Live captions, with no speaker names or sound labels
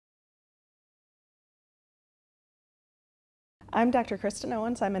I'm Dr. Kristin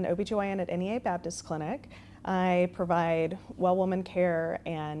Owens. I'm an OBGYN at NEA Baptist Clinic. I provide well woman care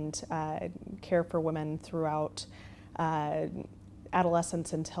and care for women throughout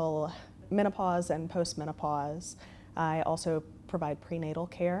adolescence until menopause and postmenopause. I also provide prenatal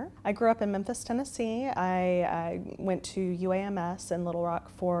care. I grew up in Memphis, Tennessee. I went to UAMS in Little Rock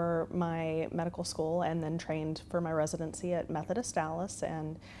for my medical school and then trained for my residency at Methodist Dallas,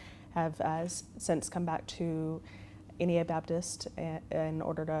 and have since come back to NEA Baptist in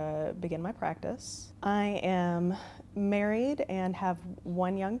order to begin my practice. I am married and have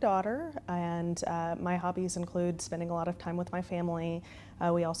one young daughter, and my hobbies include spending a lot of time with my family.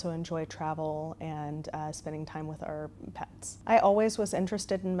 We also enjoy travel and spending time with our pets. I always was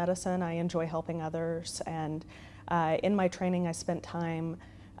interested in medicine. I enjoy helping others, and in my training I spent time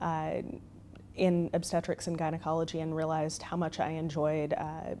in obstetrics and gynecology and realized how much I enjoyed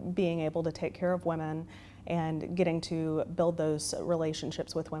being able to take care of women and getting to build those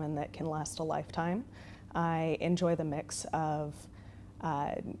relationships with women that can last a lifetime. I enjoy the mix of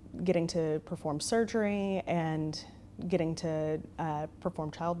getting to perform surgery and getting to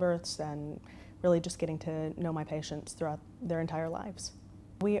perform childbirths, and really just getting to know my patients throughout their entire lives.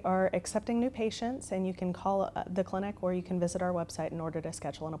 We are accepting new patients, and you can call the clinic or you can visit our website in order to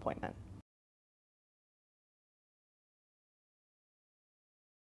schedule an appointment.